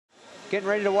getting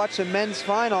ready to watch the men's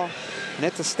final. And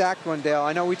it's a stacked one, Dale.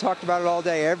 I know we talked about it all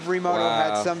day. Every moto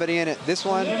had somebody in it. This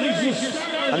one,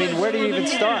 I mean, where do you even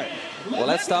start? Well,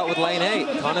 let's start with lane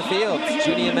 8, Connor Fields,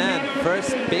 junior man.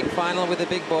 First big final with the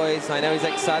big boys. I know he's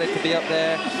excited to be up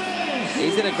there.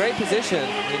 He's in a great position,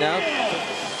 you know.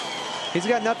 He's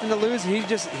got nothing to lose. He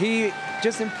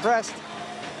just impressed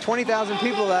 20,000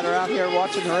 people that are out here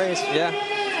watching the race. Yeah.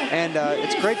 And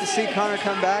it's great to see Connor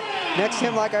come back. Next to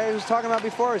him, like I was talking about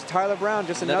before, is Tyler Brown,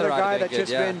 just another guy that's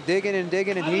just been digging and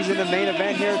digging, and he's in the main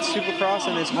event here at Supercross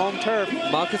on his home turf.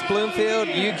 Marcus Bloomfield,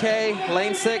 UK,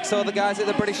 lane 6. All the guys at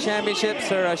the British Championships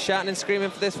are shouting and screaming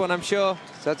for this one, I'm sure.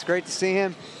 So that's great to see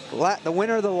him. The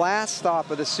winner of the last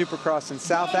stop of the Supercross in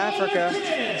South Africa,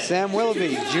 Sam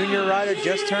Willoughby, junior rider,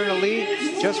 just turned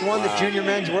elite, just won the Junior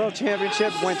Men's World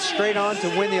Championship, went straight on to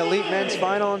win the Elite Men's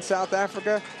Final in South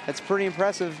Africa. That's pretty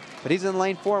impressive. But he's in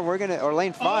lane 4, and or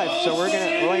lane 5, so we're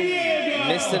gonna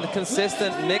Mr.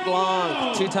 Consistent Nick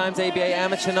Long, 2 times ABA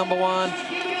amateur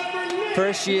 #1,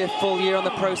 first year, full year on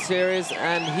the Pro Series,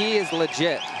 and he is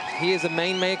legit. He is a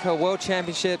main maker, World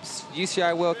Championships,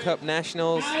 UCI World Cup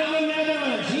Nationals.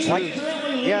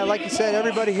 Like you said,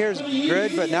 everybody here is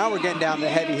good, but now we're getting down to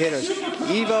heavy hitters.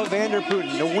 Ivo van der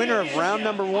Putten, the winner of round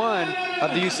 #1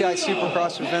 of the UCI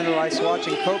Supercross with Vendor Ice Watch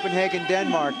in Copenhagen,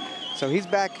 Denmark. So he's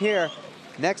back here.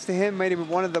 Next to him, maybe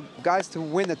one of the guys to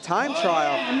win the time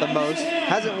trial the most.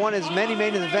 Hasn't won as many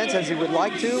main events as he would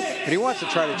like to, but he wants to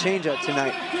try to change that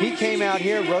tonight. He came out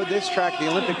here, rode this track, the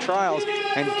Olympic trials,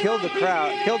 and killed the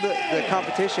crowd, killed the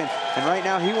competition. And right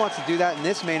now, he wants to do that in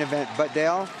this main event. But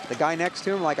Dale, the guy next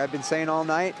to him, like I've been saying all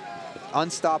night,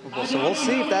 unstoppable. So we'll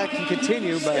see if that can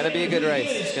continue. But it's going to be a good race.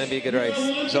 It's going to be a good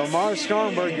race. So Mars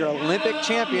Strongberg, your Olympic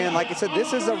champion. Like I said,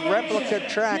 this is a replica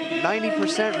track,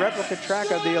 90% replica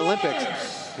track of the Olympics.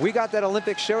 We got that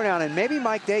Olympic showdown, and maybe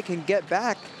Mike Day can get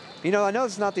back. You know, I know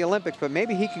it's not the Olympics, but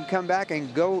maybe he can come back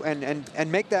and go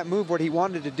and make that move what he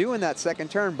wanted to do in that second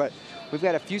turn. But we've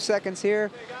got a few seconds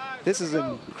here. This is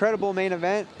an incredible main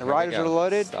event. The riders are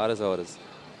loaded. Starters orders.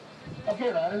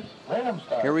 Okay, riders, random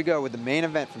start. Here we go with the main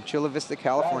event from Chula Vista,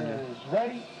 California. Riders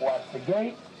ready, watch the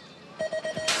gate.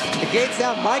 The gate's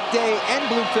down. Mike Day and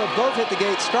Bloomfield both hit the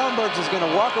gate. Strombergs is going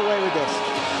to walk away with this.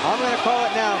 I'm going to call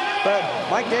it now, but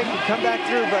Mike Day can come back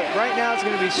through. But right now it's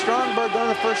going to be Stromberg going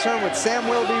to the first turn with Sam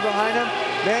Willoughby behind him.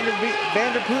 Van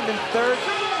der Putten in third.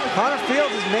 Connor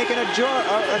Fields is making a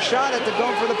shot at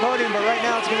going for the podium, but right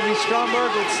now it's going to be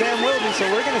Stromberg with Sam Willoughby, so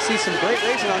we're going to see some great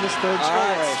racing on this third straightaway.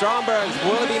 All right, Strombergs,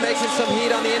 Willoughby making some heat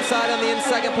on the inside, in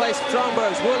second place.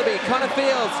 Strombergs, Willoughby, Connor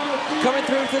Fields coming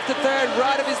through to the third,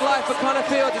 ride of his life for Connor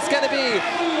Fields. It's going to be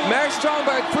Mary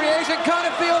Stromberg, free agent.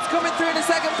 Connor Fields coming through to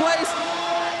second place.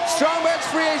 Stromberg's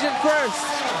free agent first.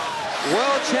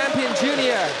 World champion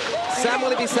junior. Sam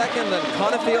Willoughby second, and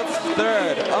Connor Fields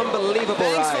third. Unbelievable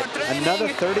ride. Another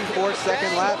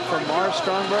 34-second lap for Mars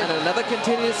Stromberg. And another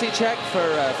contingency check for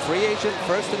free agent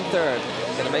first and third.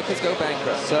 Going to make us go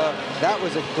bankrupt. So that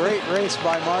was a great race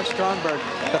by Mars Stromberg.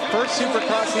 The first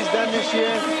Supercross he's done this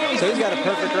year, so he's got a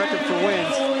perfect record for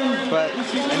wins. But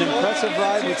an impressive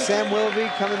ride with Sam Willoughby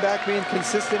coming back, being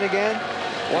consistent again.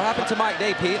 What happened to Mike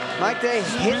Day, Pete? Mike Day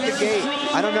hit the gate.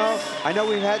 I don't know. I know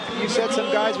you said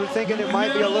some guys were thinking it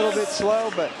might be a little bit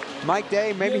slow, but Mike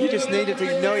Day, maybe he just needed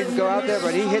to know he could go out there,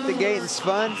 but he hit the gate and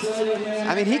spun.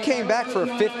 I mean, he came back for a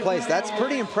 5th place. That's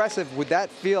pretty impressive with that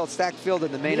field, stacked field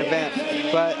in the main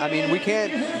event. But I mean, we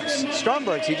can't.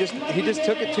 Strombergs, he just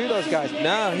took it to those guys.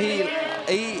 No,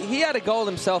 he had a goal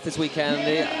himself this weekend.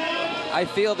 I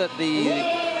feel that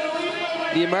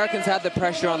the Americans had the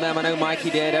pressure on them. I know Mikey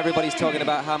did. Everybody's talking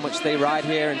about how much they ride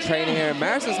here and train here.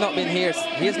 Maris has not been here.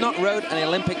 He has not rode an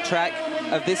Olympic track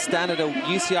of this standard, a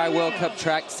UCI World Cup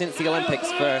track, since the Olympics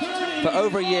for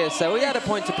over a year. So he had a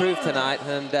point to prove tonight,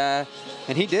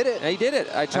 and he did it. He did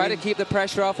it. I tried to keep the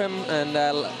pressure off him and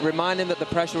remind him that the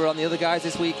pressure were on the other guys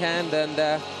this weekend,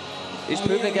 and he's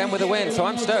proven again with a win, so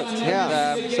I'm stoked.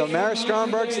 Yeah, so Maris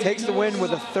Strombergs takes the win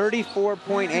with a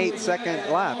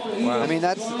 34.8-second lap. Wow. I mean,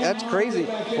 that's crazy.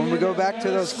 When we go back to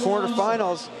those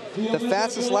quarterfinals, the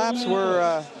fastest laps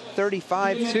were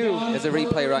 35.2. There's a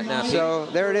replay right now, Pete. So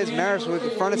there it is, Maris with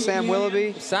in front of Sam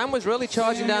Willoughby. Sam was really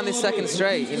charging down this second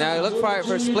straight. You know, he looked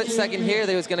for a split second here.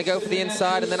 They was going to go for the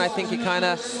inside, and then I think he kind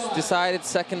of decided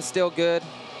second still good.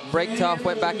 braked off,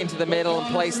 went back into the middle, and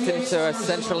placed into a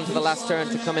central into the last turn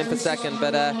to come in for second.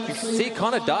 But see,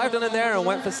 Connor dived on in there and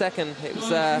went for second. It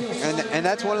was and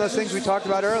that's one of those things we talked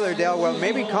about earlier, Dale. Well,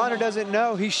 maybe Connor doesn't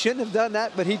know he shouldn't have done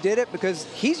that, but he did it because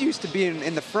he's used to being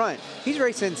in the front. He's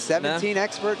racing 17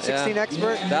 expert, 16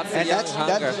 expert,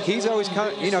 and he's always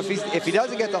coming. You know, if he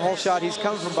doesn't get the whole shot, he's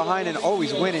coming from behind and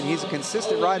always winning. He's a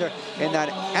consistent rider in that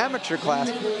amateur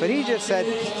class, but he just said,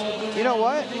 you know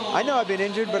what? I know I've been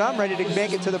injured, but I'm ready to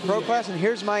make it to the pro class, and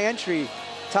here's my entry,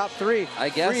 top 3,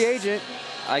 free agent.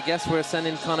 I guess we're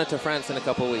sending Connor to France in a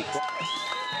couple weeks.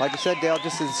 Like you said, Dale,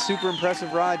 just a super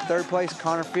impressive ride. 3rd place,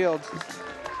 Connor Fields.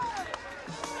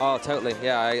 Oh, totally.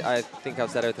 Yeah, I think I've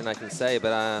said everything I can say,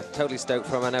 but totally stoked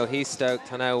for him. I know he's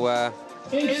stoked. I know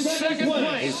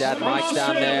his dad Mike's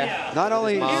down there. Not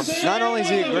only is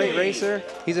he a great racer,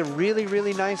 he's a really,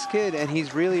 really nice kid, and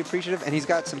he's really appreciative, and he's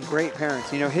got some great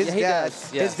parents. You know, his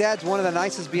dad's one of the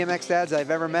nicest BMX dads I've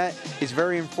ever met. He's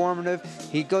very informative.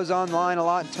 He goes online a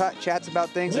lot, chats about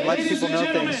things, and lets people know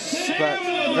things. But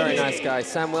very nice guy.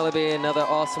 Sam Willoughby, another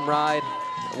awesome ride.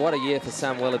 What a year for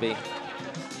Sam Willoughby.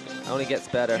 Only gets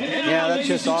better. Yeah, that's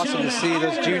just awesome to see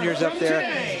those juniors up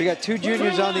there. We got 2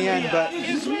 juniors on the end, but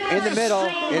in the middle,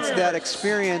 it's that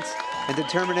experience and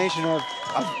determination of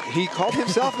he called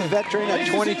himself a veteran at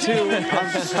 22. I'm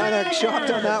kind of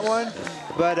shocked on that one.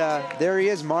 But there he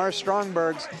is, Mars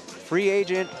Strongberg's free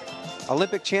agent,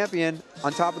 Olympic champion,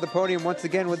 on top of the podium once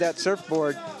again with that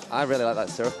surfboard. I really like that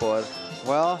surfboard.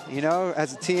 Well, you know,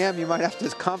 as a TM, you might have to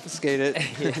confiscate it.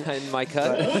 Yeah, in my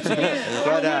cut.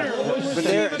 But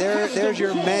there's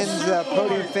your men's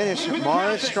podium finish.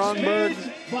 Mars Strongberg,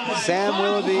 Sam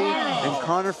Willoughby, and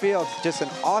Connor Fields. Just an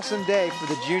awesome day for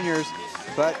the juniors.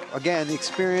 But again, the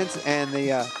experience and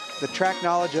the track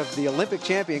knowledge of the Olympic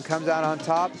champion comes out on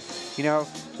top. You know,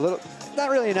 not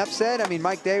really an upset. I mean,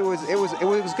 Mike Day it was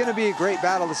going to be a great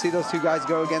battle to see those 2 guys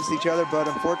go against each other, but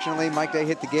unfortunately Mike Day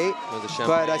hit the gate.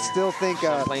 But I still think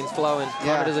champagne's flowing.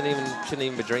 Yeah. Connor shouldn't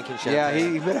even be drinking champagne.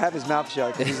 Yeah, he better have his mouth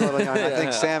shut because he's a little young. I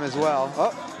think Sam as well.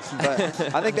 Oh, but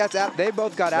I think they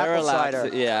both got apple cider.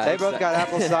 Yeah, they both got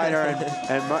apple cider,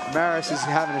 and Maris is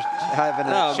having a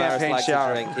champagne Maris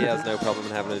shower. Likes to drink. He has no problem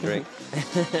in having a drink.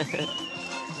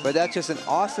 But that's just an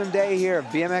awesome day here of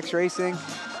BMX racing,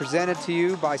 presented to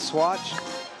you by Swatch,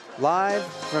 live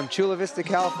from Chula Vista,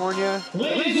 California.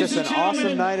 Just an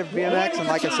awesome night of BMX, and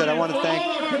like I said, I want to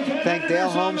thank Dale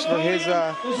Holmes for his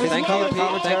color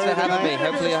commentary. Thanks for having me.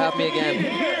 Hopefully you'll have me again.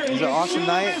 It was an awesome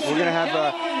night. We're going to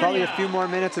have probably a few more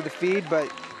minutes of the feed,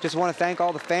 but just want to thank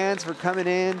all the fans for coming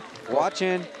in,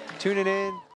 watching, tuning in.